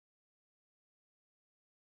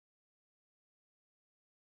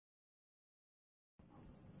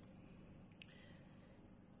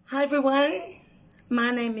Hi everyone,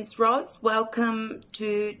 my name is Roz. Welcome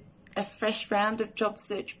to a fresh round of Job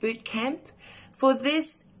Search Bootcamp. For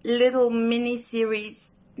this little mini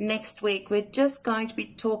series next week, we're just going to be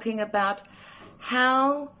talking about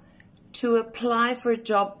how to apply for a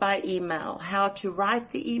job by email, how to write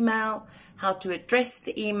the email, how to address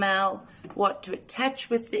the email, what to attach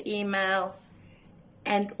with the email,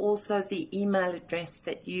 and also the email address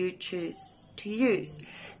that you choose to use.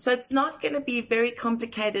 So it's not going to be very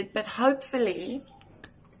complicated, but hopefully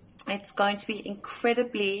it's going to be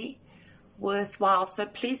incredibly worthwhile. So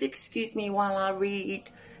please excuse me while I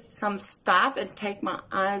read some stuff and take my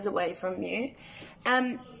eyes away from you.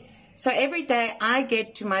 So every day I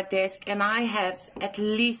get to my desk and I have at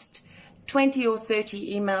least 20 or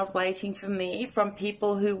 30 emails waiting for me from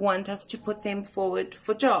people who want us to put them forward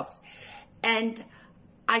for jobs. And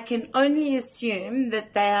I can only assume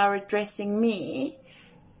that they are addressing me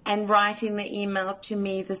and writing the email to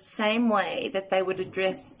me the same way that they would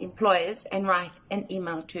address employers and write an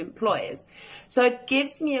email to employers. So it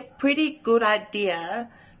gives me a pretty good idea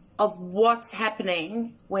of what's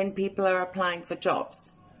happening when people are applying for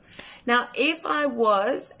jobs. Now, if I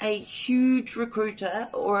was a huge recruiter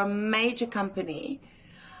or a major company,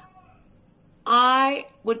 I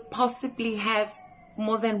would possibly have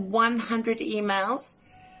more than 100 emails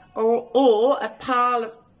or a pile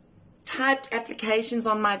of typed applications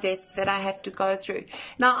on my desk that I have to go through.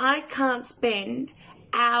 Now, I can't spend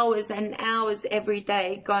hours and hours every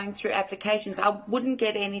day going through applications. I wouldn't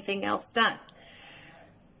get anything else done.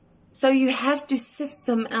 So you have to sift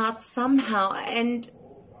them out somehow, and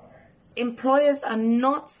employers are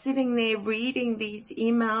not sitting there reading these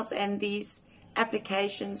emails and these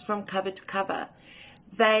applications from cover to cover.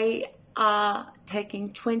 They are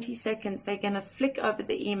taking 20 seconds. They're going to flick over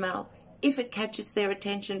the email. If it catches their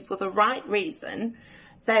attention for the right reason,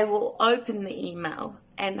 they will open the email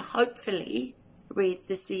and hopefully read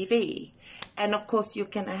the CV. And of course, you're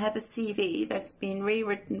going to have a CV that's been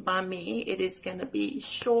rewritten by me. It is going to be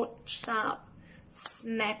short, sharp,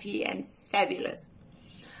 snappy, and fabulous.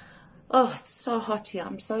 Oh, it's so hot here.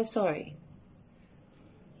 I'm so sorry.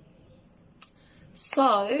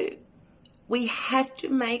 So we have to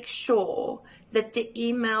make sure that the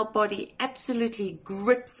email body absolutely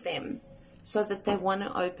grips them so that they want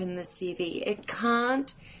to open the CV. It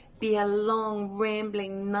can't be a long,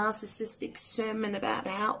 rambling, narcissistic sermon about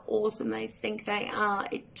how awesome they think they are.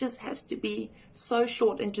 It just has to be so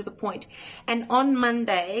short and to the point. And on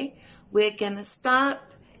Monday, we're going to start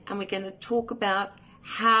and we're going to talk about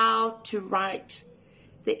how to write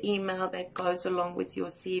the email that goes along with your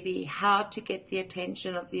CV, how to get the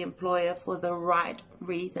attention of the employer for the right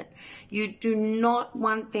reason. You do not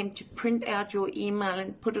want them to print out your email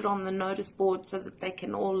and put it on the notice board so that they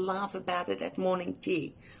can all laugh about it at morning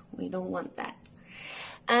tea. We don't want that.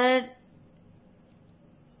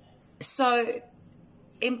 So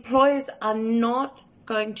employers are not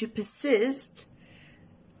going to persist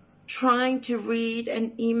trying to read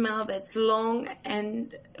an email that's long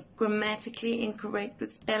and grammatically incorrect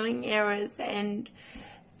with spelling errors and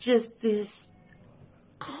just this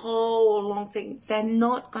whole long thing. They're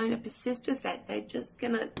not going to persist with that. They're just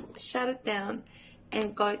going to shut it down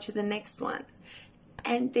and go to the next one.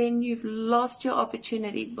 And then you've lost your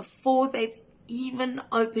opportunity before they've even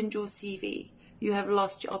opened your CV. You have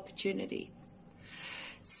lost your opportunity.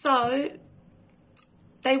 So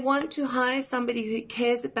they want to hire somebody who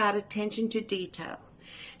cares about attention to detail,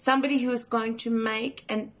 somebody who is going to make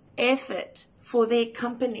an effort for their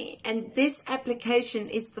company. And this application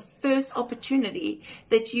is the first opportunity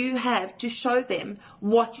that you have to show them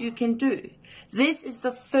what you can do. This is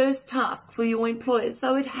the first task for your employer.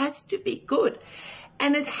 So it has to be good,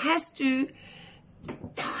 and it has to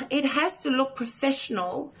look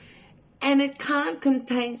professional. And it can't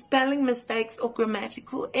contain spelling mistakes or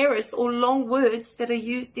grammatical errors or long words that are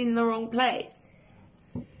used in the wrong place.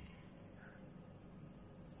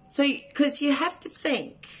 So, because you have to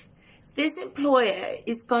think, this employer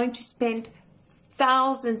is going to spend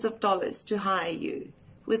thousands of dollars to hire you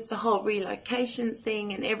with the whole relocation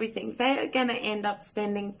thing and everything. They are going to end up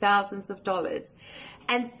spending thousands of dollars.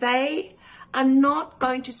 And they are not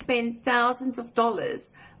going to spend thousands of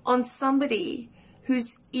dollars on somebody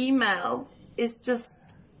whose email is just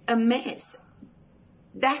a mess.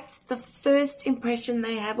 That's the first impression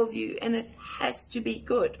they have of you, and it has to be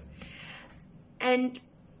good. And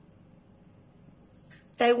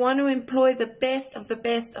they want to employ the best of the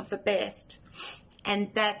best of the best.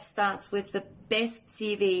 And that starts with the best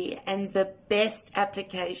CV and the best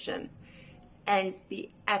application and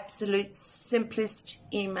the absolute simplest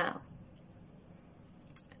email.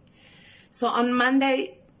 So on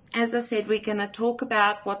Monday, as I said, we're going to talk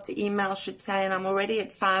about what the email should say, and I'm already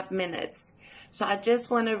at 5 minutes. So I just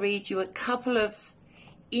want to read you a couple of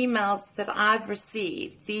emails that I've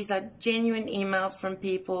received. These are genuine emails from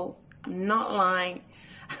people. I'm not lying.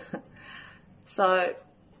 So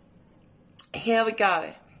here we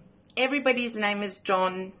go. Everybody's name is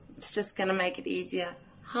John. It's just going to make it easier.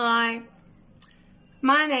 Hi,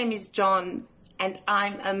 my name is John and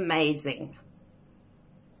I'm amazing.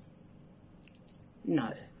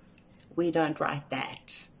 No, we don't write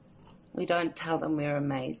that. We don't tell them we're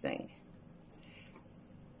amazing.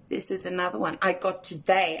 This is another one I got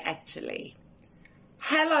today, actually.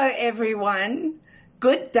 Hello, everyone.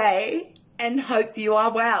 Good day and hope you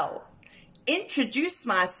are well. Introduce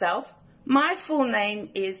myself. My full name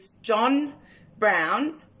is John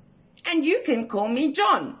Brown, and you can call me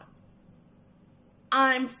John.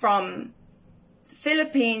 I'm from the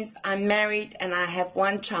Philippines. I'm married and I have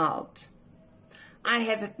one child. I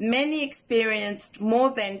have experienced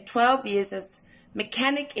more than 12 years as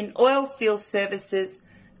mechanic in oil field services,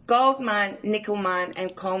 gold mine, nickel mine,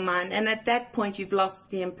 and coal mine. And at that point, you've lost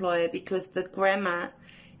the employer because the grammar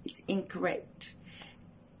is incorrect.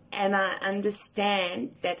 And I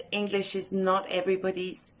understand that English is not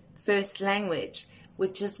everybody's first language,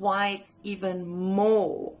 which is why it's even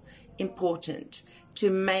more important to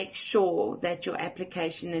make sure that your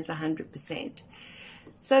application is 100%.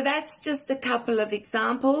 So that's just a couple of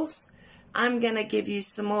examples. I'm going to give you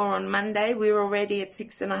some more on Monday. We're already at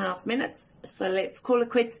 6.5 minutes, so let's call it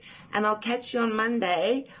quits. And I'll catch you on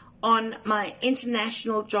Monday on my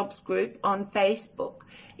international jobs group on Facebook.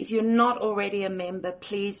 If you're not already a member,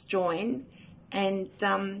 please join and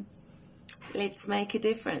let's make a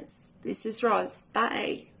difference. This is Roz.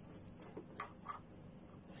 Bye.